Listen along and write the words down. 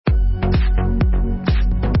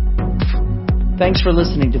Thanks for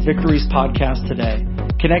listening to Victory's podcast today.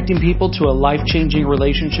 Connecting people to a life-changing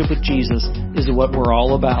relationship with Jesus is what we're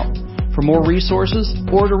all about. For more resources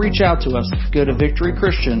or to reach out to us, go to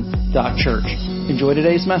victorychristian.church. Enjoy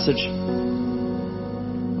today's message.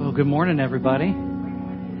 Well, good morning, everybody.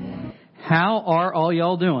 How are all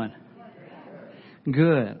y'all doing?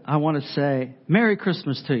 Good. I want to say Merry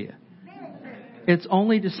Christmas to you. It's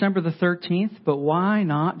only December the 13th, but why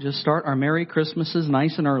not just start our Merry Christmases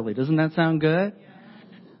nice and early? Doesn't that sound good?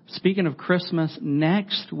 Speaking of Christmas,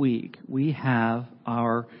 next week we have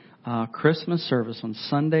our Christmas service on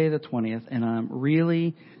Sunday the 20th, and I'm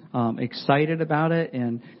really excited about it.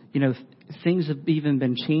 And, you know, things have even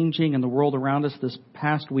been changing in the world around us this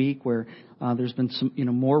past week where there's been some,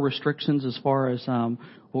 more restrictions as far as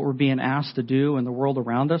what we're being asked to do in the world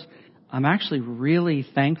around us. I'm actually really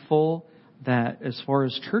thankful that as far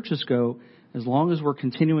as churches go, as long as we're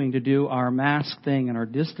continuing to do our mask thing and our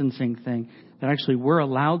distancing thing, that actually we're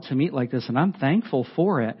allowed to meet like this. And I'm thankful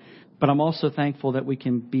for it. But I'm also thankful that we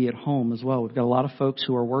can be at home as well. We've got a lot of folks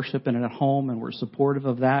who are worshiping at home, and we're supportive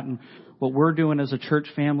of that. And what we're doing as a church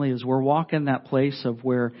family is we're walking that place of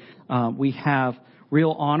where we have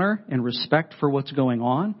real honor and respect for what's going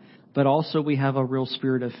on, but also we have a real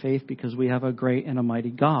spirit of faith because we have a great and a mighty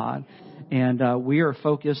God. And we are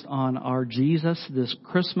focused on our Jesus this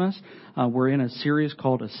Christmas. We're in a series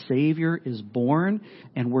called A Savior is Born,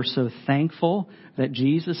 and we're so thankful that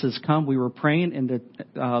Jesus has come. We were praying in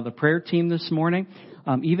the prayer team this morning.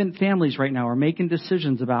 Even families right now are making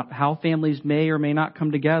decisions about how families may or may not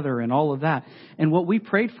come together and all of that. And what we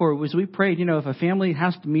prayed for was we prayed, if a family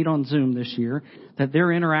has to meet on Zoom this year, that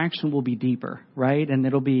their interaction will be deeper, right? And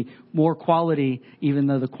it'll be more quality, even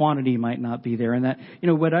though the quantity might not be there. And that,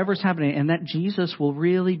 whatever's happening, and that Jesus will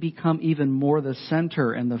really become even more the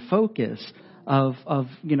center and the focus of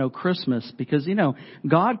Christmas. Because,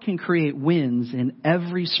 God can create wins in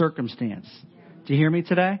every circumstance. Do you hear me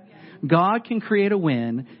today? God can create a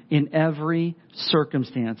win in every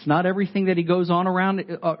circumstance. Not everything that He goes on around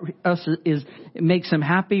us makes Him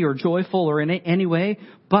happy or joyful or in any way,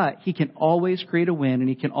 but He can always create a win and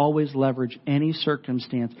He can always leverage any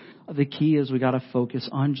circumstance. The key is we got to focus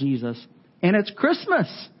on Jesus. And it's Christmas,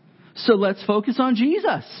 so let's focus on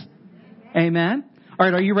Jesus. Amen. All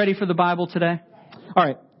right, are you ready for the Bible today? All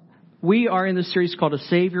right. We are in this series called A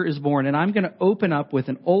Savior is Born, and I'm going to open up with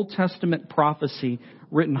an Old Testament prophecy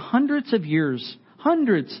written hundreds of years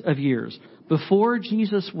before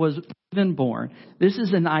Jesus was even born. This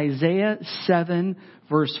is in Isaiah 7,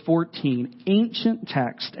 verse 14, ancient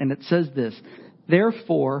text, and it says this: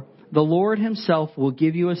 "Therefore, the Lord Himself will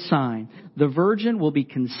give you a sign. The virgin will be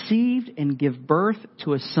conceived and give birth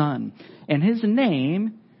to a son, and His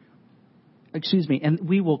name, and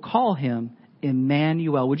we will call Him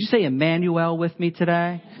Emmanuel." Would you say Emmanuel with me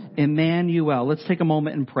today? Emmanuel. Let's take a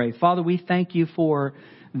moment and pray. Father, we thank You for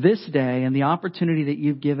this day and the opportunity that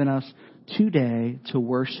You've given us today to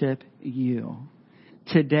worship You.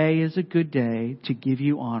 Today is a good day to give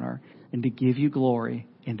You honor and to give You glory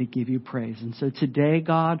and to give You praise. And so today,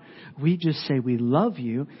 God, we just say we love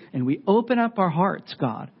You and we open up our hearts,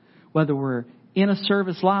 God, whether we're in a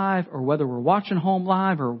service live or whether we're watching home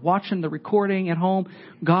live or watching the recording at home,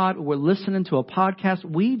 God, we're listening to a podcast.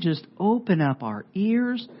 We just open up our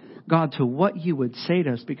ears, God, to what You would say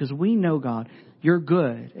to us, because we know, God, You're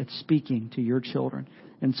good at speaking to Your children.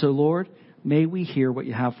 And so, Lord, may we hear what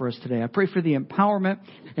You have for us today. I pray for the empowerment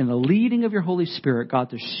and the leading of Your Holy Spirit,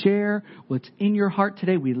 God, to share what's in Your heart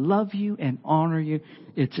today. We love You and honor You.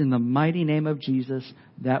 It's in the mighty name of Jesus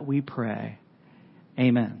that we pray.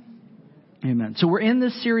 Amen. Amen. So we're in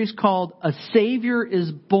this series called A Savior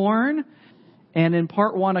is Born. And in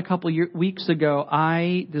part one, a couple weeks ago,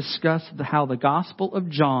 I discussed how the Gospel of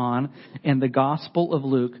John and the Gospel of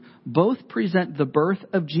Luke both present the birth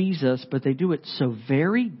of Jesus, but they do it so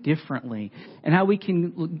very differently. And how we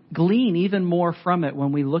can glean even more from it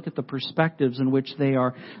when we look at the perspectives in which they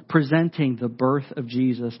are presenting the birth of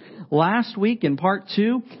Jesus. Last week in part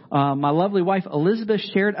two, my lovely wife Elizabeth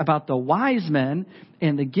shared about the wise men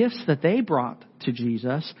and the gifts that they brought to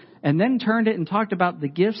Jesus, and then turned it and talked about the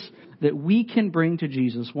gifts that we can bring to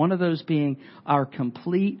Jesus. One of those being our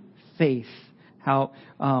complete faith. How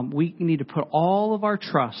we need to put all of our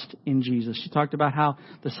trust in Jesus. She talked about how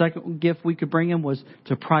the second gift we could bring Him was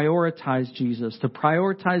to prioritize Jesus, to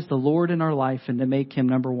prioritize the Lord in our life and to make Him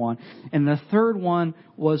number one. And the third one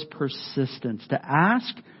was persistence, to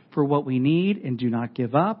ask for what we need and do not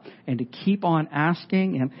give up and to keep on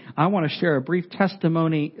asking. And I want to share a brief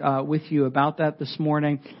testimony with you about that this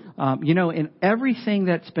morning. In everything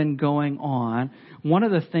that's been going on, one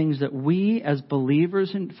of the things that we as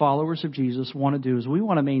believers and followers of Jesus want to do is we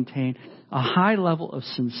want to maintain a high level of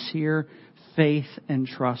sincere faith and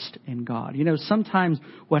trust in God. Sometimes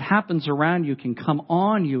what happens around you can come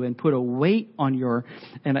on you and put a weight on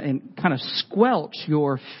and kind of squelch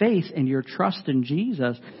your faith and your trust in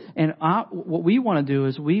Jesus. And what we want to do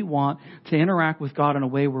is we want to interact with God in a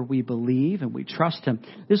way where we believe and we trust Him.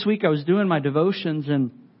 This week I was doing my devotions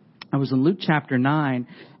and I was in Luke chapter 9.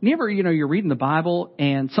 And you're reading the Bible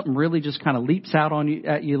and something really just kind of leaps out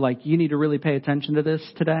at you like you need to really pay attention to this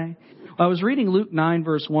today. I was reading Luke 9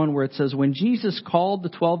 verse 1 where it says, when Jesus called the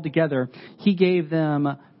 12 together, He gave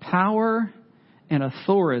them power and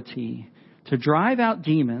authority to drive out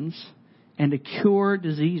demons and to cure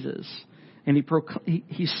diseases. And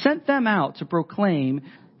He sent them out to proclaim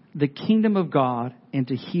the kingdom of God and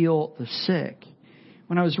to heal the sick.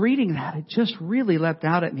 When I was reading that, it just really leapt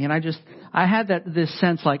out at me. And I had this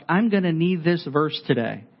sense like, I'm going to need this verse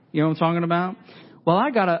today. You know what I'm talking about? Well,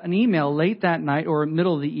 I got an email late that night or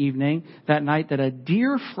middle of the evening that night that a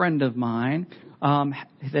dear friend of mine,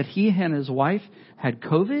 that he and his wife had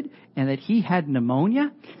COVID and that he had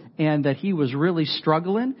pneumonia and that he was really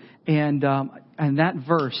struggling. And that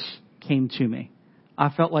verse came to me. I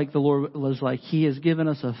felt like the Lord was like, He has given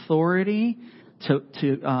us authority to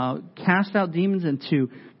cast out demons and to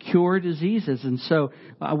cure diseases. And so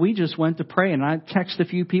we just went to pray, and I texted a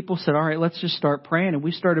few people, said, all right, let's just start praying. And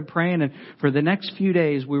we started praying, and for the next few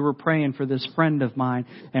days we were praying for this friend of mine.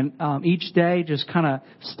 And each day just kind of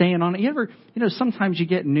staying on it. Sometimes you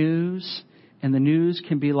get news, and the news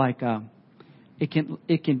can be like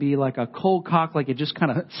it can be like a cold cock, like it just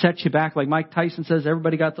kind of sets you back. Like Mike Tyson says,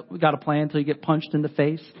 everybody got a plan until you get punched in the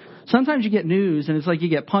face. Sometimes you get news and it's like you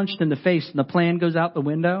get punched in the face and the plan goes out the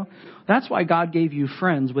window. That's why God gave you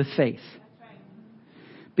friends with faith.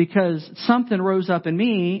 Because something rose up in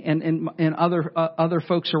me and other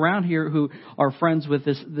folks around here who are friends with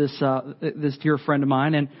this dear friend of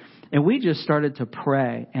mine, and we just started to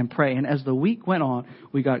pray and pray. And as the week went on,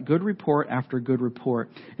 we got good report after good report.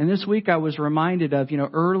 And this week I was reminded of,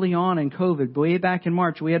 early on in COVID, way back in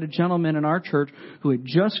March, we had a gentleman in our church who had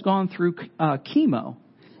just gone through chemo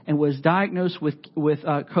and was diagnosed with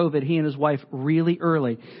COVID, he and his wife, really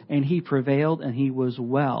early. And he prevailed and he was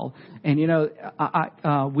well. And,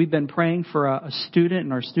 we've been praying for a student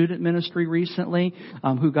in our student ministry recently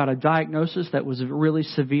who got a diagnosis that was really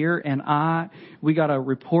severe. And we got a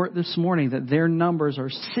report this morning that their numbers are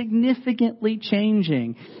significantly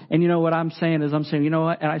changing. And what I'm saying is, you know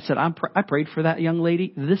what? And I said, I prayed for that young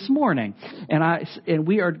lady this morning. And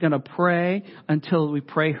we are going to pray until we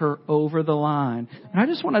pray her over the line. And I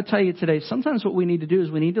just want to tell you today, sometimes what we need to do is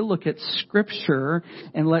we need to look at Scripture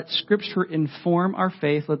and let Scripture inform our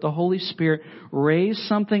faith. Let the Holy Spirit raise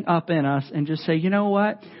something up in us and just say, you know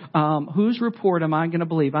what? Whose report am I going to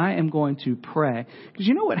believe? I am going to pray. Because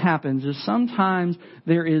what happens is sometimes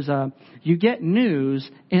you get news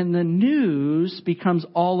and the news becomes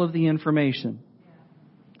all of the information.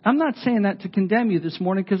 I'm not saying that to condemn you this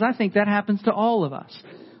morning because I think that happens to all of us.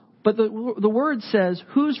 But the Word says,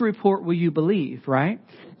 whose report will you believe, right?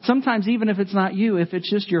 Sometimes even if it's not you, if it's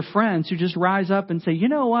just your friends who just rise up and say, you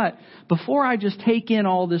know what, before I just take in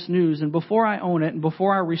all this news and before I own it and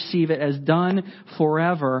before I receive it as done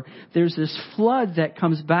forever, there's this flood that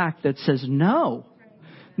comes back that says, no,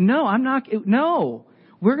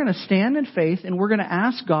 we're going to stand in faith and we're going to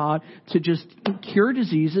ask God to just cure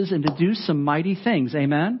diseases and to do some mighty things.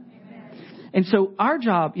 Amen? And so our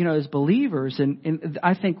job, as believers, and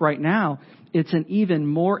I think right now, it's an even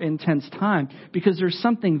more intense time because there's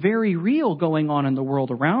something very real going on in the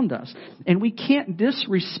world around us. And we can't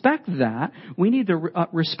disrespect that. We need to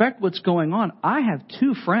respect what's going on. I have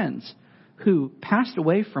 2 friends who passed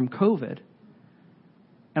away from COVID.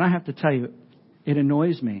 And I have to tell you, it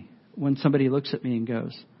annoys me when somebody looks at me and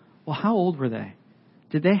goes, well, how old were they?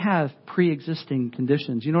 Did they have pre-existing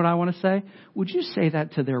conditions? You know what I want to say? Would you say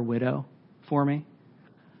that to their widow for me?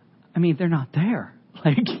 I mean, they're not there.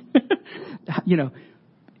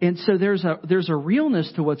 And so there's a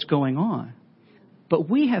realness to what's going on. But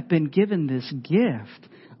we have been given this gift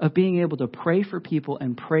of being able to pray for people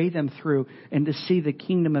and pray them through and to see the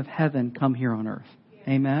kingdom of heaven come here on earth.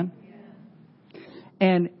 Amen?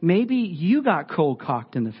 And maybe you got cold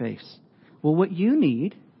cocked in the face. Well, what you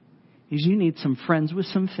need is you need some friends with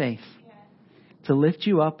some faith to lift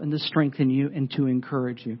you up and to strengthen you and to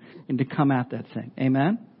encourage you and to come at that thing.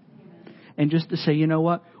 Amen? And just to say, you know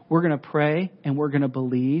what? We're going to pray and we're going to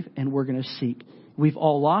believe and we're going to seek. We've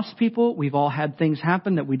all lost people. We've all had things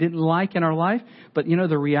happen that we didn't like in our life. But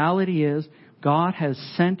the reality is God has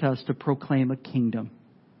sent us to proclaim a kingdom.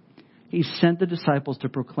 He sent the disciples to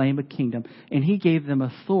proclaim a kingdom, and He gave them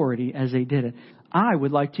authority as they did it. I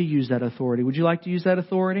would like to use that authority. Would you like to use that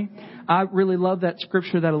authority? I really love that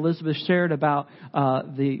scripture that Elizabeth shared about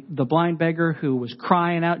the blind beggar who was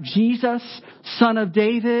crying out, "Jesus, Son of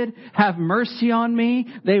David, have mercy on me."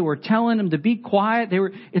 They were telling him to be quiet.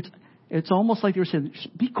 It's almost like they were saying,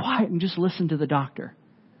 "Be quiet and just listen to the doctor."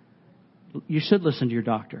 You should listen to your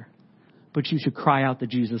doctor, but you should cry out to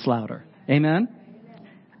Jesus louder. Amen?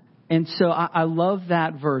 And so I love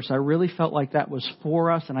that verse. I really felt like that was for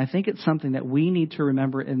us. And I think it's something that we need to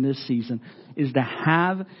remember in this season, is to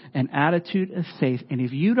have an attitude of faith. And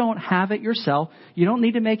if you don't have it yourself, you don't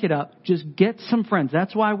need to make it up. Just get some friends.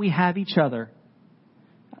 That's why we have each other.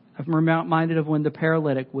 I'm reminded of when the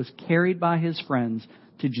paralytic was carried by his friends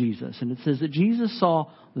to Jesus. And it says that Jesus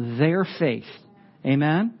saw their faith.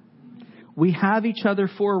 Amen? We have each other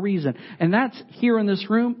for a reason. And that's here in this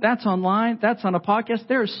room. That's online. That's on a podcast.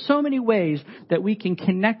 There are so many ways that we can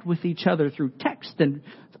connect with each other through text and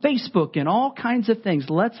Facebook and all kinds of things.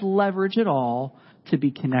 Let's leverage it all to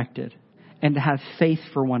be connected and to have faith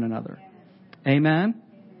for one another. Amen?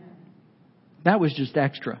 That was just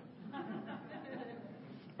extra.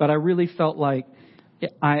 But I really felt like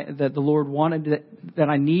that the Lord wanted that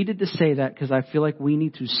I needed to say that, because I feel like we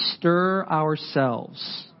need to stir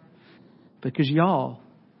ourselves. Because y'all,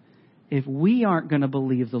 if we aren't going to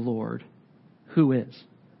believe the Lord, who is?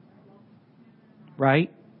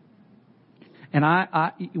 Right? And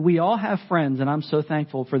we all have friends, and I'm so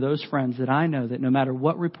thankful for those friends that I know that no matter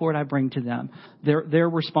what report I bring to them, their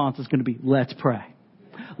response is going to be, "Let's pray.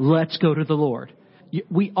 Let's go to the Lord."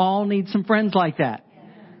 We all need some friends like that.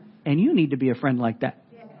 And you need to be a friend like that.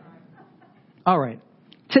 All right.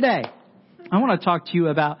 Today, I want to talk to you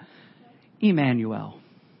about Emmanuel.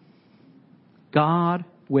 God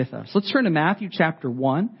with us. Let's turn to Matthew chapter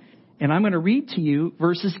 1, and I'm going to read to you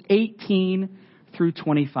verses 18 through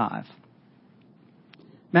 25.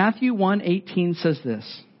 Matthew 1:18 says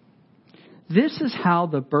this. This is how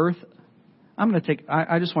the birth...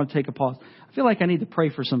 I just want to take a pause. I feel like I need to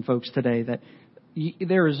pray for some folks today that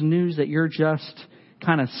there is news that you're just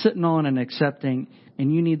kind of sitting on and accepting,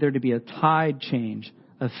 and you need there to be a tide change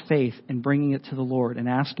of faith and bringing it to the Lord and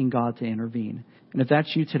asking God to intervene. And if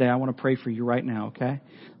that's you today, I want to pray for you right now, okay?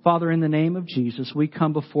 Father, in the name of Jesus, we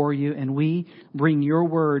come before you and we bring your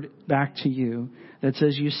word back to you that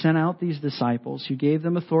says you sent out these disciples. You gave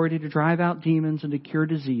them authority to drive out demons and to cure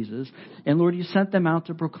diseases. And Lord, you sent them out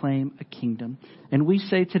to proclaim a kingdom. And we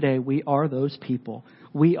say today, we are those people.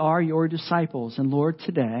 We are your disciples. And Lord,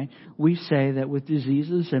 today we say that with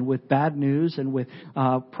diseases and with bad news and with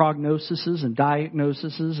prognoses and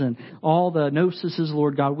diagnoses and all the gnosis,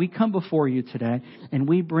 Lord God, we come before you today and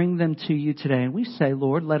we bring them to you today. And we say,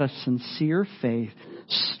 Lord, let a sincere faith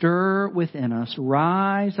stir within us,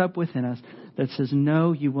 rise up within us, that says,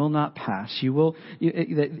 no, you will not pass. Lord,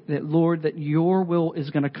 that your will is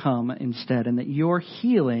going to come instead, and that your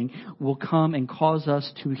healing will come and cause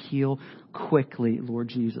us to heal quickly, Lord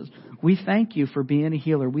Jesus. We thank you for being a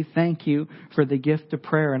healer. We thank you for the gift of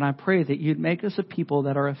prayer. And I pray that you'd make us a people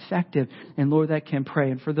that are effective and, Lord, that can pray.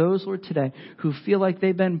 And for those, Lord, today who feel like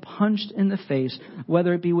they've been punched in the face,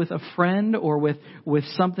 whether it be with a friend or with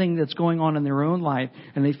something that's going on in their own life,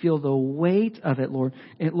 and they feel the weight of it, Lord.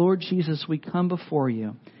 And Lord Jesus, we come before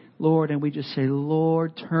you, Lord, and we just say,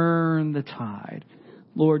 Lord, turn the tide.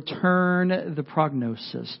 Lord, turn the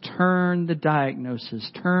prognosis, turn the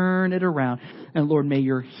diagnosis, turn it around. And Lord, may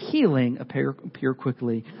your healing appear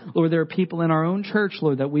quickly. Lord, there are people in our own church,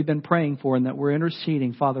 Lord, that we've been praying for and that we're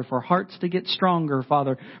interceding, Father, for hearts to get stronger,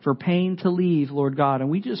 Father, for pain to leave, Lord God. And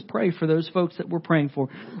we just pray for those folks that we're praying for,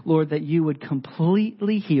 Lord, that you would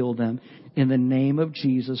completely heal them. In the name of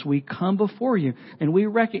Jesus, we come before you and we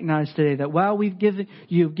recognize today that while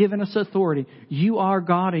you've given us authority, you are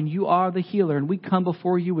God and you are the healer. And we come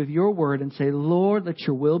before you with your word and say, Lord, let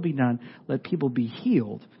your will be done. Let people be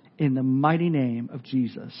healed in the mighty name of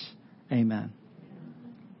Jesus. Amen.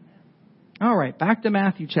 All right, back to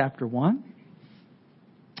Matthew chapter 1.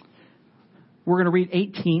 We're going to read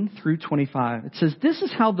 18 through 25. It says, this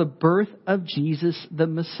is how the birth of Jesus, the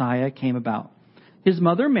Messiah, came about. His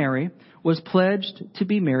mother Mary was pledged to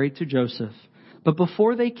be married to Joseph. But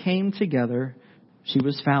before they came together, she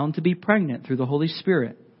was found to be pregnant through the Holy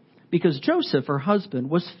Spirit. Because Joseph, her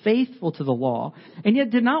husband, was faithful to the law and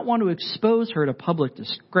yet did not want to expose her to public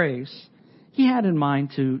disgrace, he had in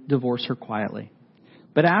mind to divorce her quietly.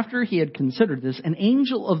 But after he had considered this, an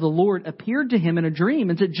angel of the Lord appeared to him in a dream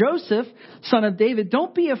and said, Joseph, son of David,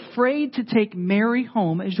 don't be afraid to take Mary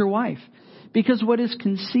home as your wife, because what is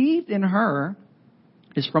conceived in her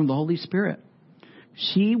is from the Holy Spirit.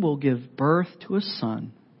 She will give birth to a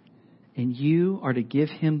son, and you are to give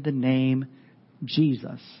him the name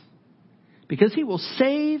Jesus, because he will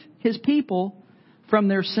save his people from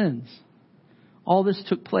their sins. All this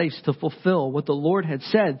took place to fulfill what the Lord had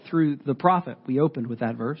said through the prophet. We opened with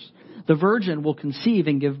that verse. The virgin will conceive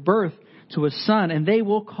and give birth to a son, and they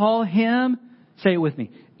will call him, say it with me,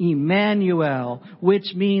 Emmanuel,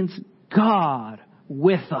 which means God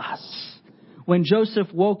with us. When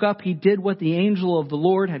Joseph woke up, he did what the angel of the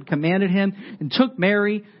Lord had commanded him and took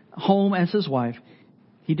Mary home as his wife.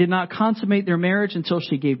 He did not consummate their marriage until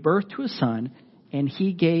she gave birth to a son, and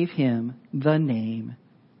he gave him the name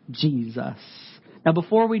Jesus. Now,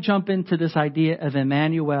 before we jump into this idea of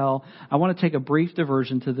Emmanuel, I want to take a brief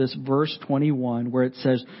diversion to this verse 21 where it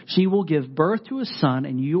says, she will give birth to a son,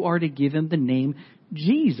 and you are to give him the name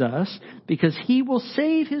Jesus, because he will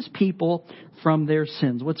save his people from their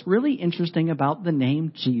sins. What's really interesting about the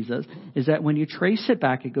name Jesus is that when you trace it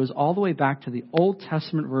back, it goes all the way back to the Old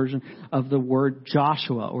Testament version of the word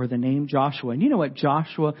Joshua, or the name Joshua. And you know what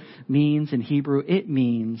Joshua means in Hebrew? It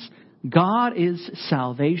means God is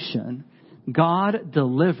salvation, God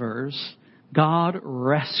delivers, God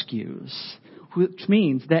rescues, which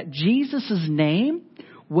means that Jesus' name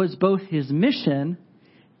was both his mission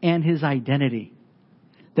and his identity.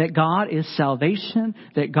 That God is salvation,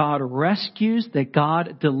 that God rescues, that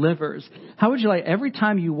God delivers. How would you like, every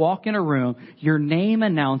time you walk in a room, your name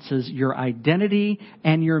announces your identity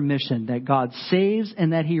and your mission, that God saves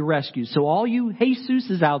and that he rescues. So all you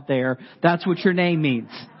Jesuses out there, that's what your name means.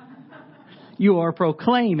 You are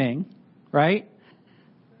proclaiming, right?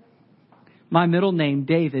 My middle name,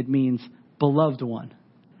 David, means beloved one.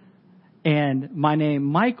 And my name,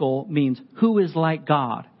 Michael, means who is like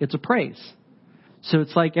God. It's a praise. So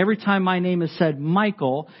it's like every time my name is said,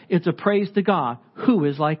 Michael, it's a praise to God. Who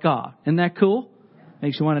is like God? Isn't that cool?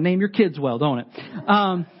 Makes you want to name your kids well, don't it?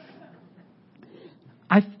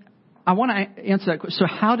 I want to answer that question. So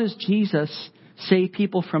how does Jesus save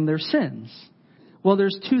people from their sins? Well,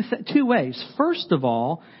 there's two ways. First of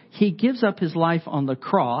all, he gives up his life on the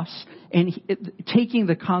cross and taking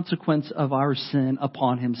the consequence of our sin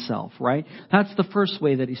upon himself, right? That's the first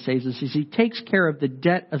way that he saves us, is he takes care of the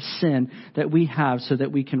debt of sin that we have so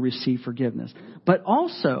that we can receive forgiveness. But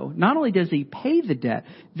also, not only does he pay the debt,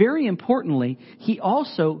 very importantly, he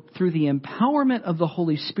also, through the empowerment of the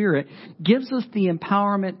Holy Spirit, gives us the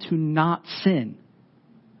empowerment to not sin.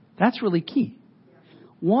 That's really key.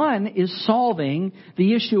 One is solving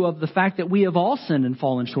the issue of the fact that we have all sinned and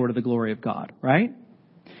fallen short of the glory of God, right?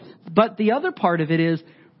 But the other part of it is,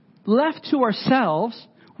 left to ourselves,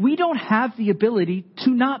 we don't have the ability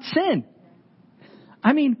to not sin.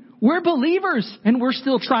 I mean, we're believers and we're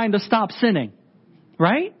still trying to stop sinning,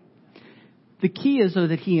 right? The key is, though,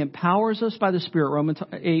 that he empowers us by the Spirit. Romans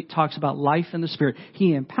 8 talks about life in the Spirit.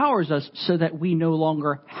 He empowers us so that we no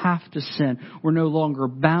longer have to sin. We're no longer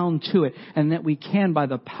bound to it. And that we can, by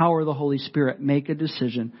the power of the Holy Spirit, make a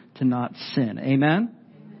decision to not sin. Amen?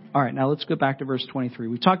 All right, now let's go back to verse 23.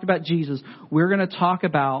 We talked about Jesus. We're going to talk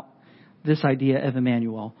about this idea of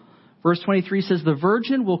Emmanuel. Verse 23 says, the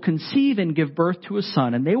virgin will conceive and give birth to a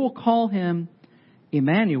son, and they will call him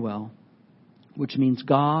Emmanuel, which means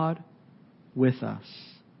God with us.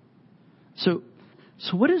 So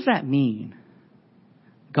what does that mean?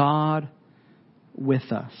 God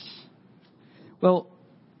with us. Well,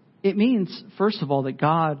 it means, first of all, that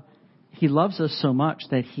God, he loves us so much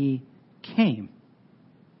that he came.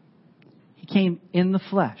 He came in the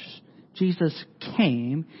flesh. Jesus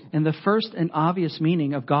came, and the first and obvious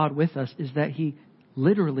meaning of God with us is that he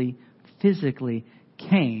literally, physically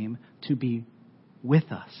came to be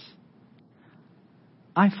with us.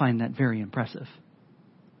 I find that very impressive.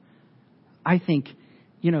 I think,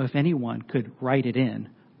 if anyone could write it in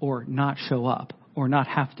or not show up or not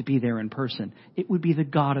have to be there in person, it would be the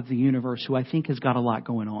God of the universe, who I think has got a lot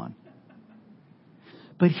going on.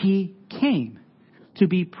 But he came to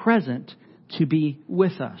be present, to be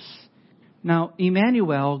with us. Now,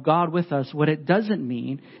 Emmanuel, God with us, what it doesn't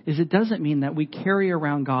mean is it doesn't mean that we carry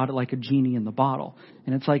around God like a genie in the bottle.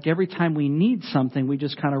 And it's like every time we need something, we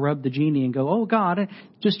just kind of rub the genie and go, oh, God,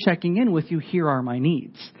 just checking in with you. Here are my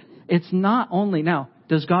needs. It's not only, now,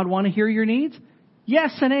 does God want to hear your needs?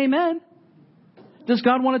 Yes and amen. Does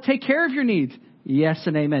God want to take care of your needs? Yes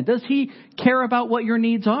and amen. Does he care about what your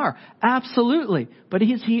needs are? Absolutely. But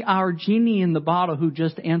is he our genie in the bottle who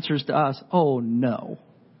just answers to us, oh, no?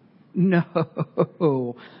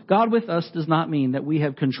 No. God with us does not mean that we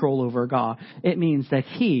have control over God. It means that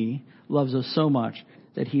He loves us so much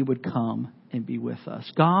that He would come and be with us.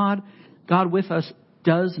 God with us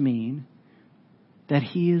does mean that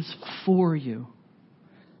He is for you.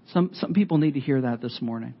 Some people need to hear that this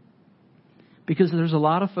morning. Because there's a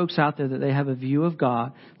lot of folks out there that they have a view of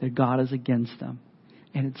God that God is against them.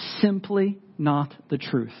 And it's simply not the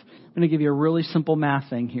truth. I'm going to give you a really simple math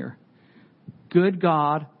thing here. Good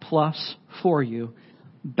God plus for you,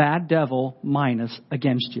 bad devil minus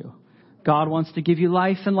against you. God wants to give you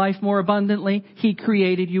life and life more abundantly. He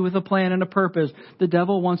created you with a plan and a purpose. The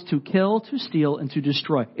devil wants to kill, to steal, and to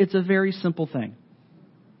destroy. It's a very simple thing.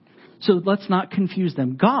 So let's not confuse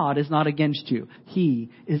them. God is not against you. He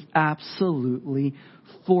is absolutely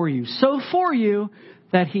for you. So for you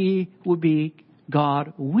that He would be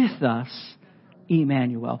God with us,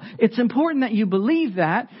 Emmanuel. It's important that you believe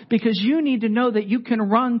that because you need to know that you can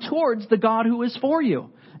run towards the God who is for you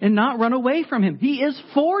and not run away from Him. He is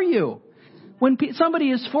for you. When somebody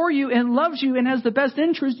is for you and loves you and has the best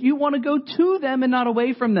interest, you want to go to them and not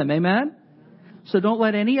away from them. Amen? So don't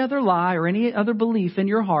let any other lie or any other belief in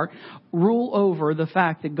your heart rule over the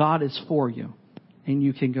fact that God is for you and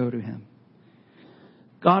you can go to Him.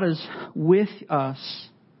 God is with us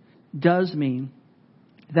does mean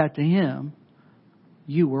that to Him,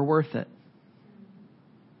 you were worth it.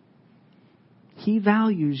 He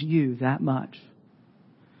values you that much.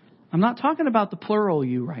 I'm not talking about the plural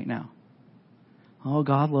you right now. Oh,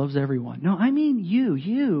 God loves everyone. No, I mean you.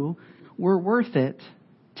 You were worth it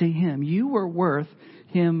to Him. You were worth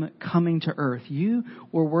Him coming to earth. You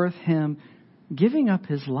were worth Him giving up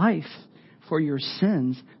His life for your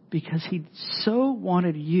sins because He so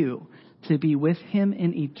wanted you to be with Him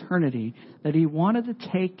in eternity that He wanted to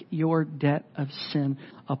take your debt of sin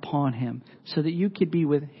upon Him so that you could be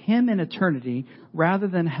with Him in eternity rather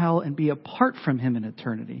than hell and be apart from Him in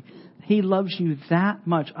eternity. He loves you that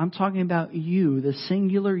much. I'm talking about you, the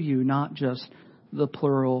singular you, not just the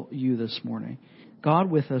plural you this morning.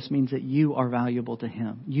 God with us means that you are valuable to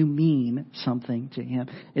Him. You mean something to Him.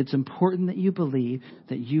 It's important that you believe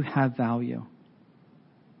that you have value.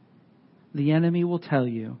 The enemy will tell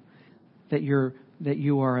you that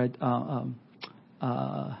you are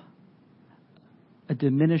a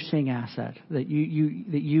diminishing asset, that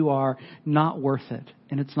you are not worth it,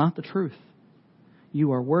 and it's not the truth.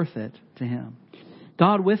 You are worth it to Him.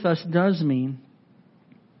 God with us does mean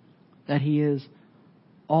that He is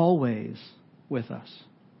always with us.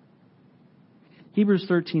 Hebrews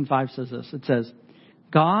 13:5 says this. It says,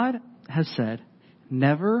 God has said,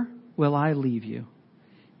 never will I leave you.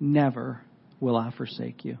 Never will I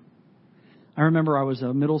forsake you. I remember I was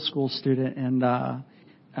a middle school student and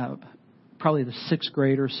probably the 6th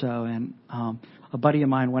grade or so, and a buddy of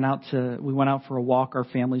mine went out for a walk. Our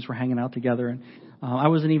families were hanging out together, and I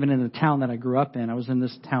wasn't even in the town that I grew up in. I was in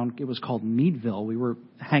this town. It was called Meadville. We were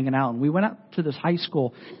hanging out, and we went out to this high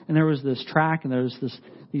school, and there was this track, and there was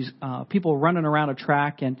these people running around a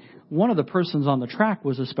track, and one of the persons on the track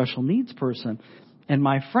was a special needs person. And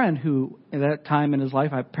my friend, who at that time in his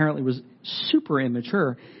life apparently was super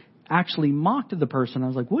immature, actually mocked the person. I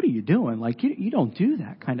was like, what are you doing? Like, you don't do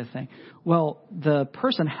that kind of thing. Well, the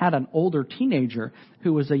person had an older teenager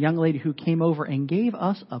who was a young lady who came over and gave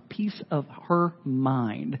us a piece of her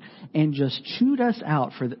mind and just chewed us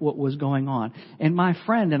out for what was going on. And my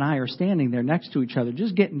friend and I are standing there next to each other,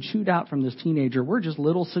 just getting chewed out from this teenager. We're just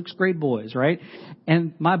little 6th grade boys, right?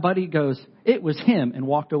 And my buddy goes, it was him, and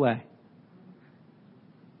walked away.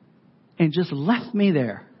 And just left me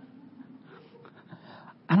there.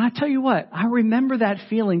 And I tell you what, I remember that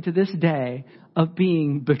feeling to this day of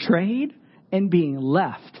being betrayed and being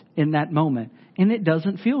left in that moment. And it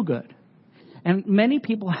doesn't feel good. And many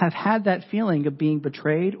people have had that feeling of being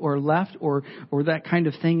betrayed or left or that kind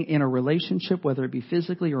of thing in a relationship, whether it be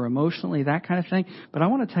physically or emotionally, that kind of thing. But I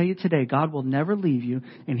want to tell you today, God will never leave you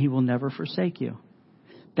and He will never forsake you.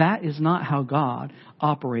 That is not how God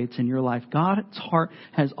operates in your life. God's heart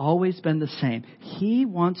has always been the same. He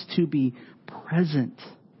wants to be present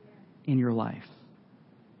in your life.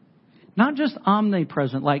 Not just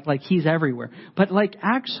omnipresent, like He's everywhere, but like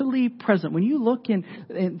actually present. When you look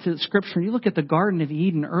into Scripture, and you look at the Garden of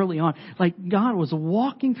Eden early on, like God was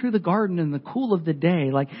walking through the garden in the cool of the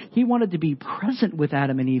day. Like He wanted to be present with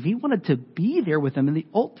Adam and Eve. He wanted to be there with them. And the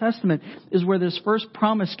Old Testament is where this first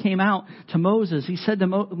promise came out to Moses. He said to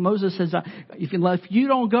Moses, says, if you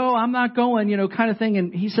don't go, I'm not going, kind of thing.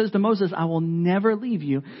 And He says to Moses, I will never leave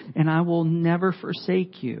you and I will never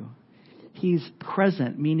forsake you. He's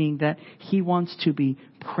present, meaning that He wants to be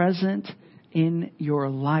present in your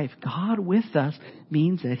life. God with us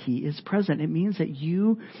means that He is present. It means that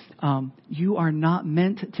you are not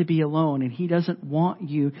meant to be alone, and He doesn't want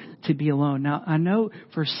you to be alone. Now, I know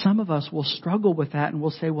for some of us we'll struggle with that, and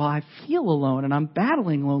we'll say, well, I feel alone, and I'm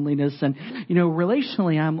battling loneliness, and,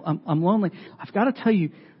 relationally I'm lonely. I've got to tell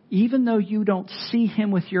you, even though you don't see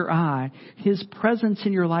Him with your eye, His presence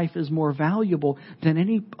in your life is more valuable than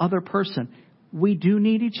any other person. We do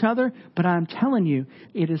need each other, but I'm telling you,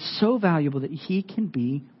 it is so valuable that He can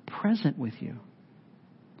be present with you.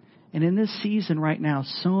 And in this season right now,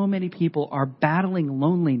 so many people are battling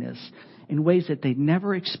loneliness in ways that they'd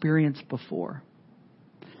never experienced before.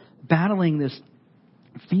 Battling this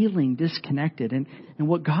feeling disconnected. And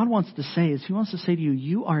what God wants to say is He wants to say to you,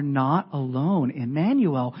 you are not alone.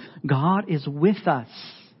 Emmanuel, God is with us.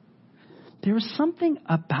 There is something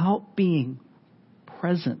about being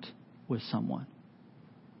present with someone.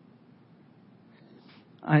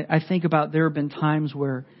 I think about there have been times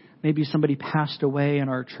where maybe somebody passed away in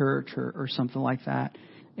our church or something like that.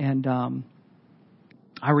 And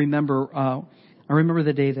I remember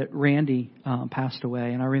the day that Randy passed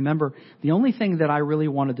away. And I remember the only thing that I really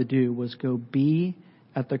wanted to do was go be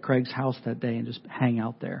at the Craig's house that day and just hang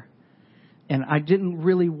out there. And I didn't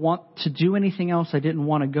really want to do anything else. I didn't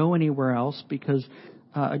want to go anywhere else because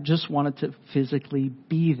I just wanted to physically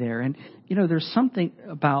be there. And, there's something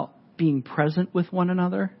about being present with one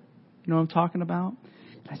another. You know what I'm talking about?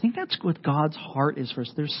 I think that's what God's heart is for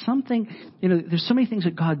us. There's something, there's so many things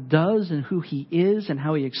that God does and who He is and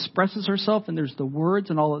how He expresses Himself. And there's the words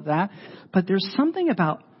and all of that. But there's something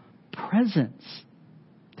about presence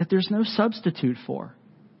that there's no substitute for.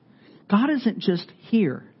 God isn't just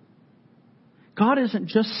here. God isn't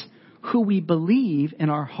just who we believe in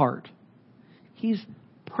our heart. He's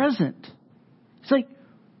present. He's like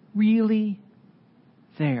really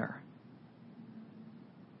there.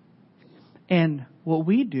 And what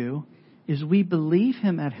we do is we believe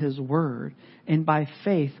Him at His word, and by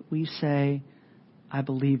faith we say, I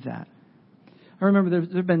believe that. I remember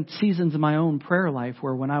there have been seasons in my own prayer life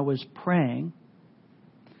where when I was praying,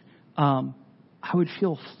 I would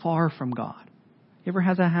feel far from God. You ever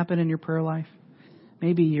had that happen in your prayer life?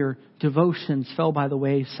 Maybe your devotions fell by the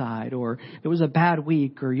wayside, or it was a bad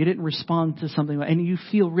week, or you didn't respond to something, and you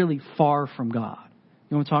feel really far from God.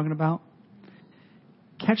 You know what I'm talking about?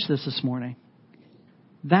 Catch this morning.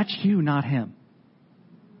 That's you, not Him.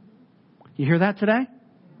 You hear that today?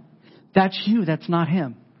 That's you, that's not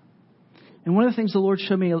Him. And one of the things the Lord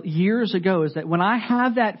showed me years ago is that when I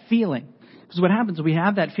have that feeling, because what happens is we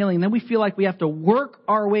have that feeling and then we feel like we have to work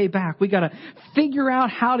our way back. We got to figure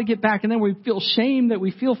out how to get back, and then we feel shame that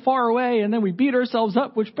we feel far away, and then we beat ourselves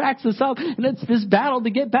up, which backs us up, and it's this battle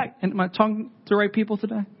to get back. And am I talking to the right people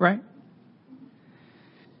today? Right?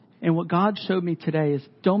 And what God showed me today is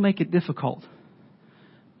don't make it difficult.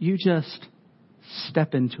 You just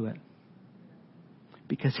step into it.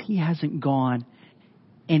 Because He hasn't gone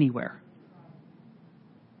anywhere.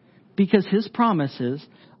 Because His promise is,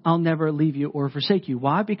 I'll never leave you or forsake you.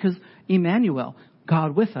 Why? Because Emmanuel,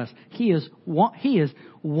 God with us, He is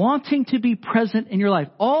wanting to be present in your life.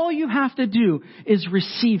 All you have to do is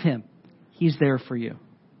receive Him. He's there for you.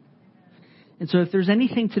 And so if there's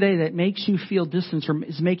anything today that makes you feel distance or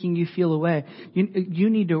is making you feel away,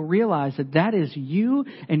 you need to realize that is you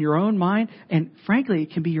and your own mind. And frankly,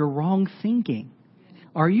 it can be your wrong thinking.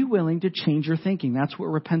 Are you willing to change your thinking? That's what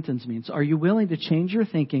repentance means. Are you willing to change your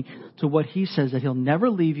thinking to what He says, that He'll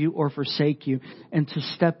never leave you or forsake you, and to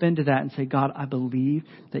step into that and say, God, I believe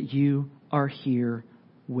that you are here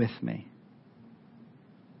with me.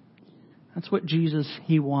 That's what Jesus,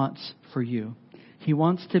 He wants for you. He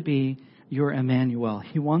wants to be your Emmanuel.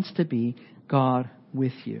 He wants to be God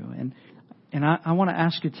with you. And I want to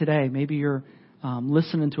ask you today, maybe you're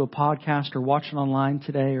listening to a podcast or watching online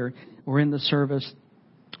today or in the service.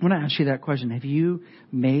 I want to ask you that question. Have you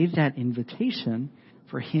made that invitation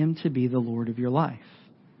for Him to be the Lord of your life?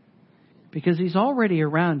 Because He's already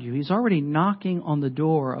around you. He's already knocking on the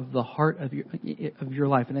door of the heart of your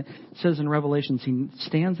life. And it says in Revelations, He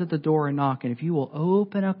stands at the door and knocks. And if you will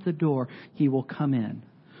open up the door, He will come in.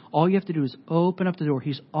 All you have to do is open up the door.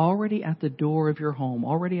 He's already at the door of your home,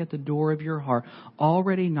 already at the door of your heart,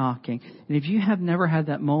 already knocking. And if you have never had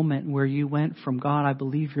that moment where you went from God, I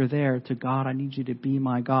believe you're there, to God, I need you to be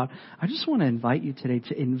my God, I just want to invite you today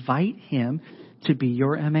to invite Him to be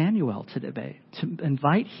your Emmanuel today, to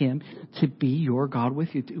invite him to be your God with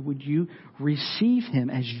you. Would you receive him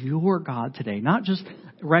as your God today? Not just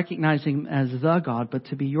recognizing him as the God, but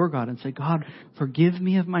to be your God and say, God, forgive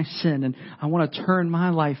me of my sin, and I want to turn my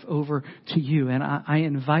life over to you, and I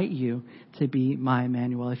invite you to be my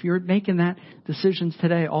Emmanuel. If you're making that decisions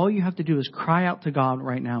today, all you have to do is cry out to God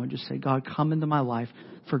right now and just say, God, come into my life,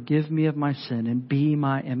 forgive me of my sin, and be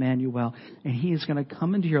my Emmanuel. And he is going to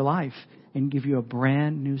come into your life and give you a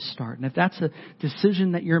brand new start. And if that's a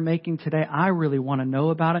decision that you're making today, I really want to know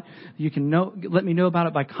about it. You can let me know about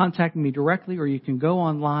it by contacting me directly, or you can go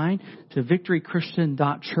online to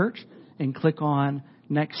victorychristian.church and click on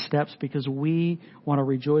Next Steps, because we want to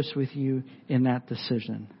rejoice with you in that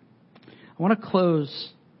decision. I want to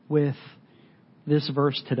close with this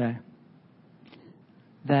verse today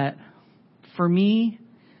that, for me,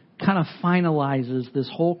 kind of finalizes this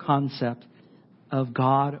whole concept of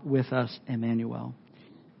God with us, Emmanuel.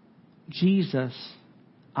 Jesus,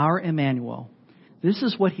 our Emmanuel, this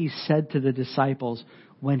is what he said to the disciples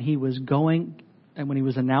when he was going and when he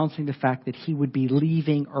was announcing the fact that he would be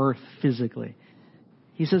leaving earth physically.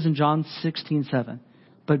 He says in John 16:7,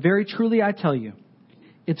 "But very truly I tell you,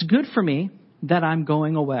 it's good for me that I'm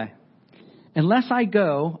going away. Unless I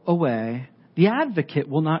go away, the advocate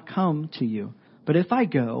will not come to you. But if I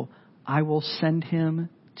go, I will send him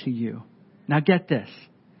to you." Now get this.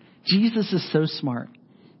 Jesus is so smart.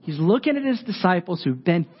 He's looking at his disciples who've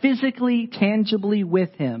been physically, tangibly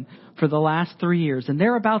with him for the last 3 years. And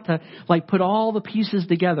they're about to put all the pieces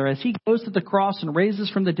together. As he goes to the cross and raises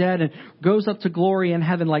from the dead and goes up to glory in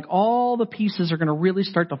heaven, all the pieces are going to really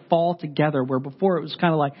start to fall together. Where before it was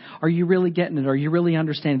kind of like, are you really getting it? Are you really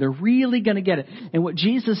understanding? They're really going to get it. And what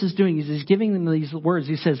Jesus is doing is he's giving them these words.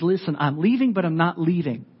 He says, listen, I'm leaving, but I'm not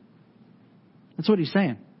leaving. That's what he's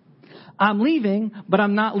saying. I'm leaving, but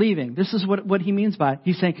I'm not leaving. This is what he means by it.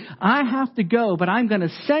 He's saying, I have to go, but I'm going to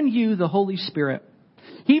send you the Holy Spirit.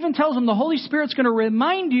 He even tells them the Holy Spirit's going to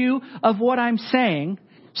remind you of what I'm saying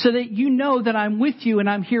so that you know that I'm with you and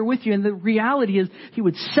I'm here with you. And the reality is he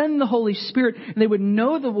would send the Holy Spirit and they would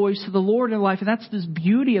know the voice of the Lord in life. And that's this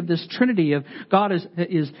beauty of this Trinity of God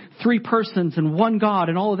is three persons and one God,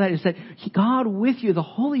 and all of that is that God with you, the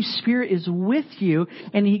Holy Spirit is with you,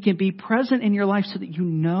 and he can be present in your life so that you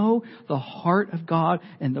know the heart of God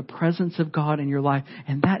and the presence of God in your life.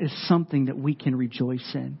 And that is something that we can rejoice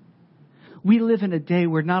in. We live in a day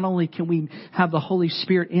where not only can we have the Holy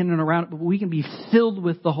Spirit in and around, but we can be filled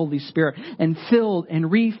with the Holy Spirit and filled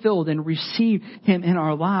and refilled and receive him in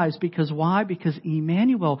our lives. Because why? Because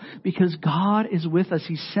Emmanuel, because God is with us.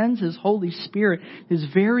 He sends his Holy Spirit, his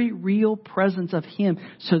very real presence of him,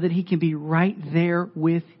 so that he can be right there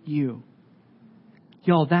with you.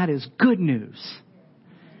 Y'all, that is good news.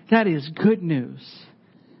 That is good news.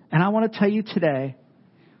 And I want to tell you today,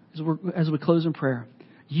 as we close in prayer,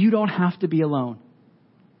 you don't have to be alone.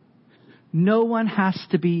 No one has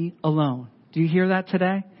to be alone. Do you hear that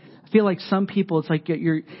today? I feel like some people, it's like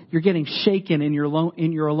you're getting shaken in your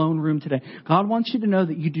alone room today. God wants you to know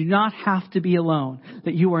that you do not have to be alone,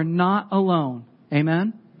 that you are not alone.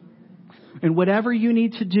 Amen? And whatever you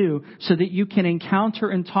need to do so that you can encounter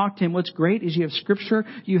and talk to him. What's great is you have scripture,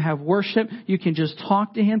 you have worship, you can just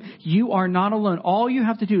talk to him. You are not alone. All you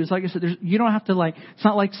have to do is, like I said, you don't have to it's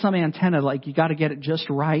not like some antenna, you got to get it just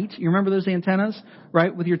right. You remember those antennas,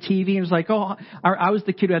 right? With your TV, and it was like, I was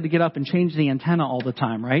the kid who had to get up and change the antenna all the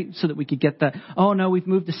time, right? So that we could get no, we've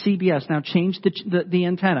moved to CBS. Now change the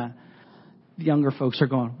antenna. The younger folks are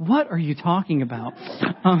going, what are you talking about?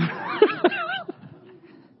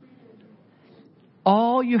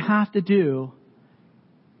 All you have to do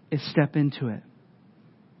is step into it.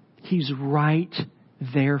 He's right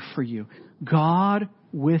there for you. God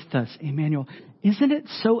with us, Emmanuel. Isn't it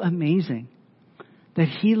so amazing that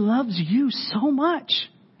he loves you so much?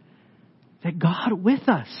 That God with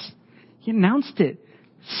us. He announced it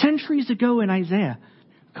centuries ago in Isaiah.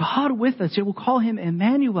 God with us. We'll call him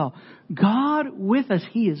Emmanuel. God with us.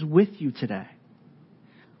 He is with you today.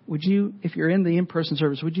 Would you, if you're in the in-person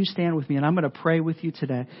service, would you stand with me? And I'm going to pray with you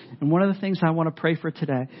today. And one of the things I want to pray for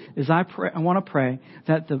today is I want to pray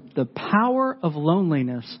that the power of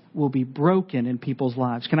loneliness will be broken in people's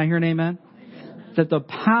lives. Can I hear an amen? Amen. That the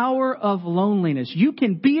power of loneliness, you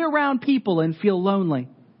can be around people and feel lonely.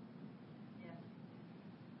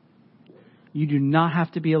 You do not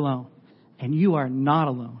have to be alone. And you are not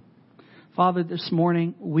alone. Father, this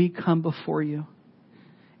morning we come before you.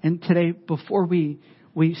 And today, before we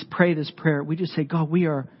pray this prayer, we just say, God, we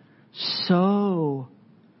are so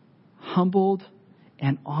humbled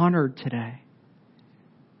and honored today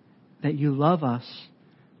that you love us,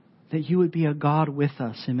 that you would be a God with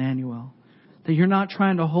us, Emmanuel, that you're not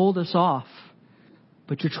trying to hold us off,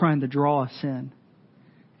 but you're trying to draw us in.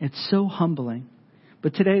 It's so humbling.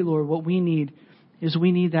 But today, Lord, what we need is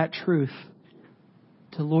that truth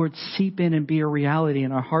to, Lord, seep in and be a reality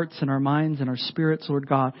in our hearts and our minds and our spirits, Lord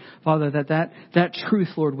God. Father, that truth,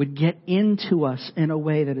 Lord, would get into us in a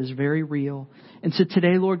way that is very real. And so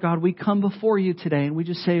today, Lord God, we come before you today and we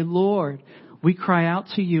just say, Lord, we cry out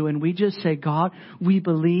to you and we just say, God, we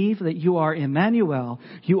believe that you are Emmanuel.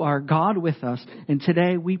 You are God with us. And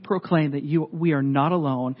today we proclaim that we are not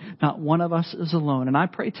alone. Not one of us is alone. And I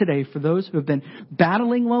pray today for those who have been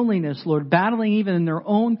battling loneliness, Lord, battling even in their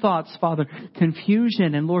own thoughts, Father,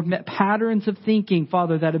 confusion and Lord, patterns of thinking,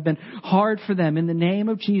 Father, that have been hard for them. In the name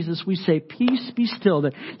of Jesus, we say, peace be still,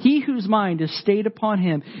 that he whose mind is stayed upon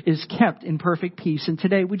him is kept in perfect peace. And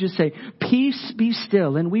today we just say, peace be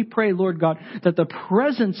still. And we pray, Lord God, that the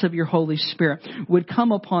presence of your Holy Spirit would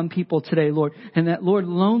come upon people today, Lord, and that, Lord,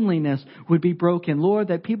 loneliness would be broken. Lord,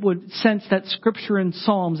 that people would sense that scripture in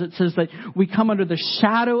Psalms that says that we come under the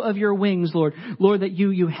shadow of your wings, Lord. Lord, that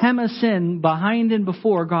you hem us in behind and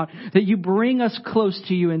before, God, that you bring us close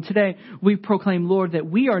to you. And today we proclaim, Lord, that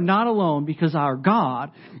we are not alone because our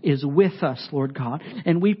God is with us, Lord God.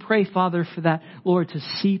 And we pray, Father, for that, Lord, to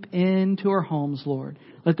seep into our homes, Lord.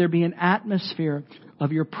 Let there be an atmosphere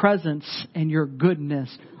of your presence and your goodness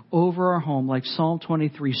over our home, like Psalm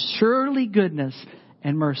 23. Surely goodness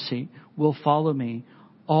and mercy will follow me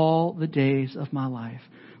all the days of my life.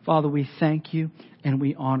 Father, we thank you and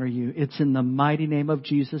we honor you. It's in the mighty name of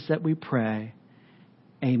Jesus that we pray.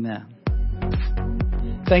 Amen.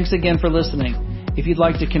 Thanks again for listening. If you'd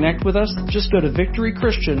like to connect with us, just go to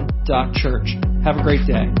victorychristian.church. Have a great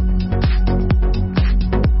day.